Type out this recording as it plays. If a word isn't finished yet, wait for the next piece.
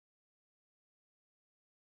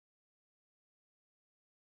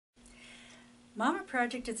Mama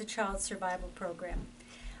Project is a child survival program.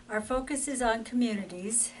 Our focus is on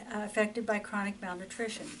communities affected by chronic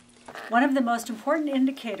malnutrition. One of the most important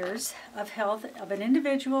indicators of health of an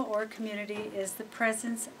individual or community is the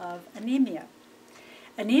presence of anemia.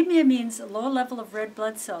 Anemia means a low level of red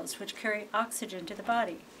blood cells which carry oxygen to the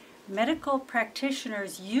body. Medical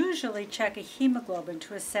practitioners usually check a hemoglobin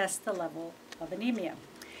to assess the level of anemia.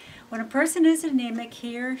 When a person is anemic,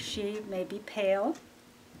 he or she may be pale,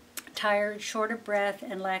 tired, short of breath,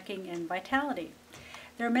 and lacking in vitality.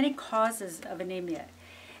 There are many causes of anemia.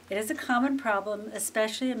 It is a common problem,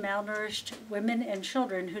 especially in malnourished women and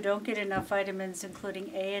children who don't get enough vitamins,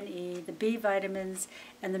 including A and E, the B vitamins,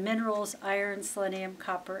 and the minerals iron, selenium,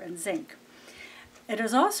 copper, and zinc. It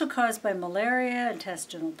is also caused by malaria,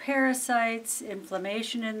 intestinal parasites,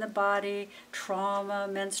 inflammation in the body, trauma,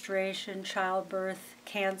 menstruation, childbirth,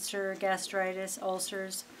 cancer, gastritis,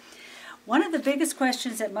 ulcers. One of the biggest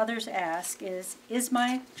questions that mothers ask is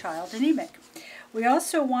my child anemic? We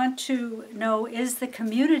also want to know, is the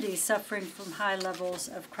community suffering from high levels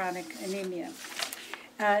of chronic anemia?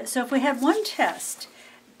 So if we had one test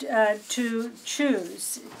to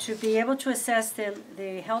choose to be able to assess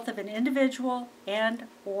the health of an individual and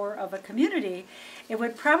or of a community, it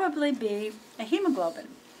would probably be a hemoglobin.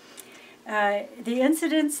 The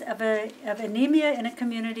incidence of anemia in a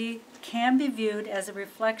community can be viewed as a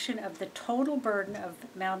reflection of the total burden of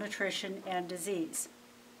malnutrition and disease.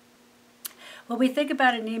 When we think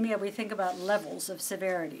about anemia, we think about levels of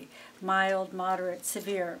severity: mild, moderate,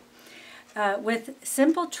 severe. With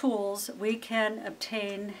simple tools, we can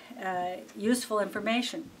obtain useful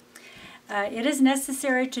information. It is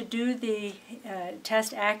necessary to do the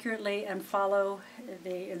test accurately and follow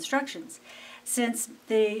the instructions. Since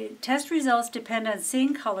the test results depend on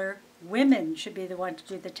seeing color, women should be the one to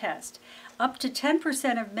do the test. Up to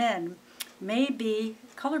 10% of men may be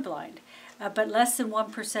colorblind, but less than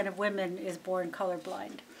 1% of women is born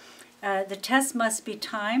colorblind. The test must be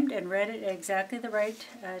timed and read at exactly the right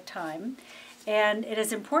time, and it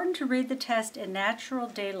is important to read the test in natural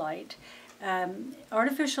daylight.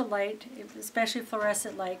 Artificial light, especially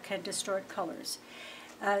fluorescent light, can distort colors.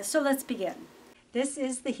 So let's begin. This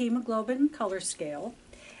is the hemoglobin color scale,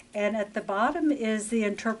 and at the bottom is the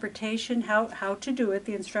interpretation, how to do it,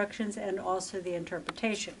 the instructions, and also the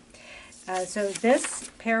interpretation. So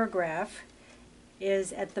this paragraph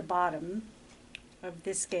is at the bottom of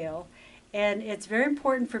this scale, and it's very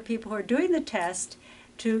important for people who are doing the test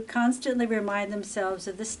to constantly remind themselves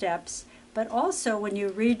of the steps, but also when you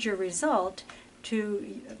read your result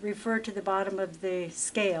to refer to the bottom of the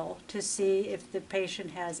scale to see if the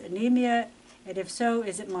patient has anemia, and if so,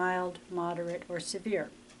 is it mild, moderate, or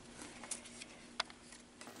severe.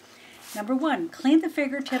 Number 1, clean the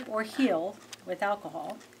fingertip or heel with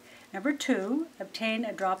alcohol. Number 2, obtain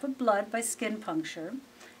a drop of blood by skin puncture.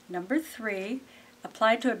 Number 3,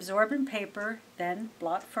 apply to absorbent paper, then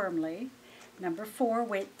blot firmly. Number 4,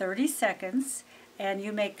 wait 30 seconds, and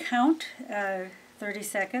you may count 30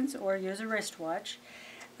 seconds or use a wristwatch.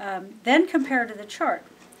 Then compare to the chart.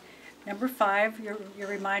 Number 5, you're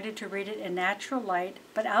reminded to read it in natural light,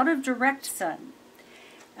 but out of direct sun.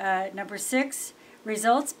 Number 6,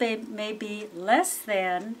 results may be less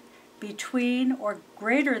than, between, or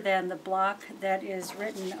greater than the block that is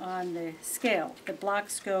written on the scale. The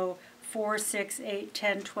blocks go 4, 6, 8,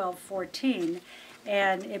 10, 12, 14,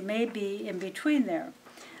 and it may be in between there.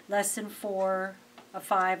 Less than 4, a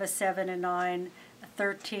 5, a 7, a 9, a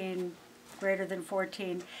 13, greater than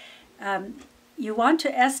 14. You want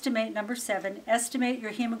to estimate, number 7, estimate your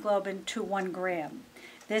hemoglobin to 1 gram.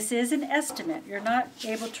 This is an estimate. You're not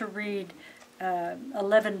able to read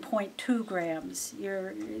 11.2 grams.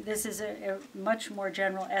 This is a much more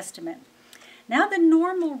general estimate. Now the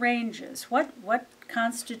normal ranges. What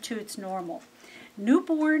constitutes normal?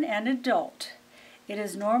 Newborn and adult. It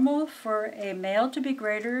is normal for a male to be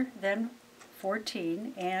greater than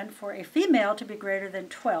 14 and for a female to be greater than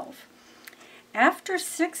 12. After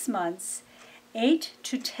 6 months, 8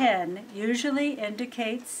 to 10 usually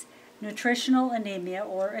indicates nutritional anemia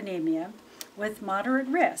or anemia with moderate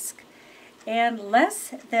risk, and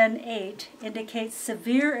less than 8 indicates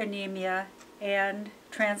severe anemia and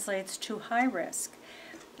translates to high risk.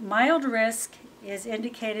 Mild risk is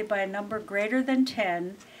indicated by a number greater than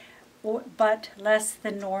 10, but less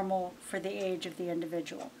than normal for the age of the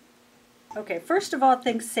individual. Okay, first of all,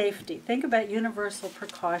 think safety. Think about universal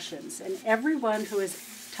precautions, and everyone who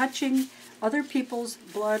is touching other people's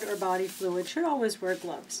blood or body fluid should always wear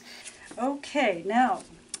gloves. Okay, now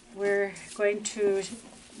we're going to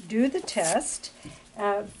do the test,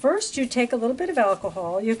 First, you take a little bit of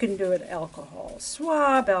alcohol. You can do it alcohol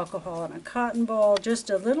swab, alcohol in a cotton ball, just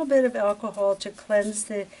a little bit of alcohol to cleanse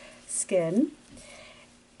the skin.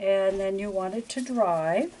 And then you want it to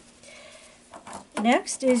dry.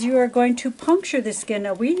 Next is you are going to puncture the skin.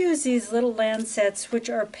 Now, we use these little lancets, which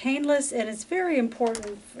are painless, and it's very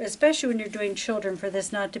important, especially when you're doing children, for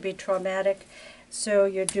this not to be traumatic. So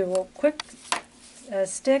you do a quick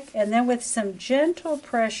stick, and then with some gentle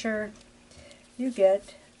pressure, you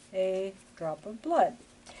get a drop of blood.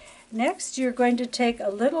 Next, you're going to take a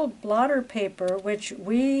little blotter paper, which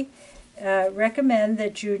we recommend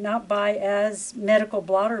that you not buy as medical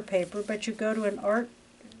blotter paper, but you go to an art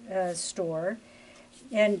store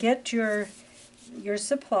and get your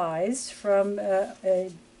supplies from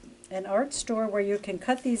an art store where you can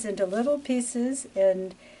cut these into little pieces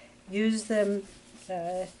and use them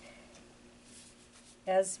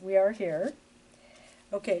as we are here.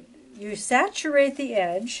 Okay, you saturate the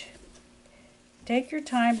edge. Take your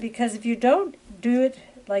time, because if you don't do it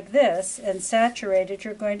like this and saturate it,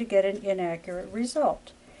 you're going to get an inaccurate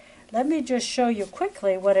result. Let me just show you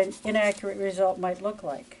quickly what an inaccurate result might look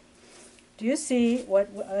like. Do you see what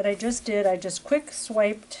I just did? I just quick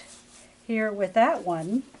swiped here with that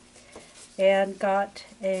one and got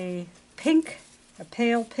a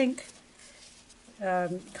pale pink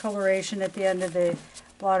coloration at the end of the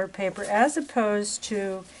blotter paper, as opposed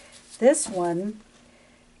to this one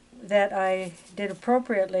that I did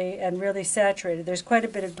appropriately and really saturated. There's quite a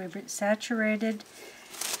bit of saturated.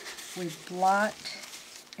 We blot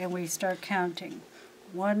and we start counting.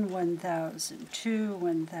 1, 1,000, 2,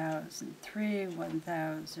 1,000, 3,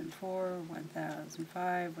 1,000, 4,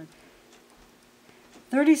 1,005,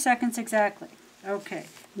 30 seconds exactly. Okay,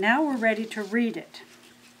 now we're ready to read it.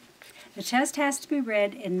 The test has to be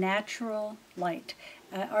read in natural light.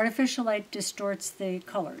 Artificial light distorts the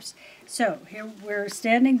colors. So here we're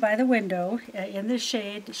standing by the window in the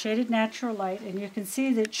shaded natural light, and you can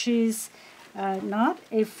see that she's not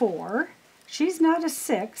a 4, she's not a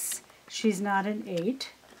 6, she's not an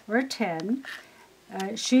 8 or a 10.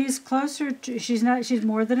 She's closer to, she's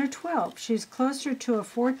more than a 12. She's closer to a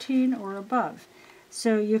 14 or above.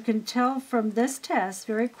 So you can tell from this test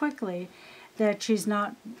very quickly that she's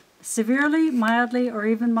not severely, mildly, or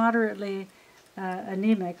even moderately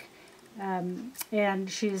anemic, and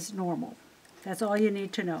she's normal. That's all you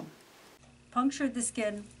need to know. Puncture the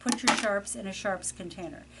skin, put your sharps in a sharps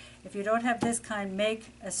container. If you don't have this kind,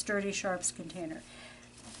 make a sturdy sharps container.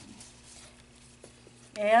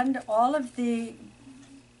 And all of the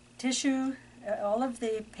tissue, all of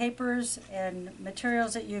the papers and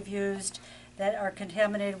materials that you've used that are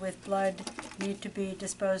contaminated with blood need to be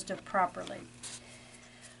disposed of properly.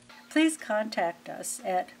 Please contact us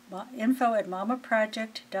at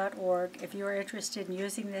info@mamaproject.org if you are interested in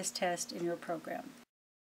using this test in your program.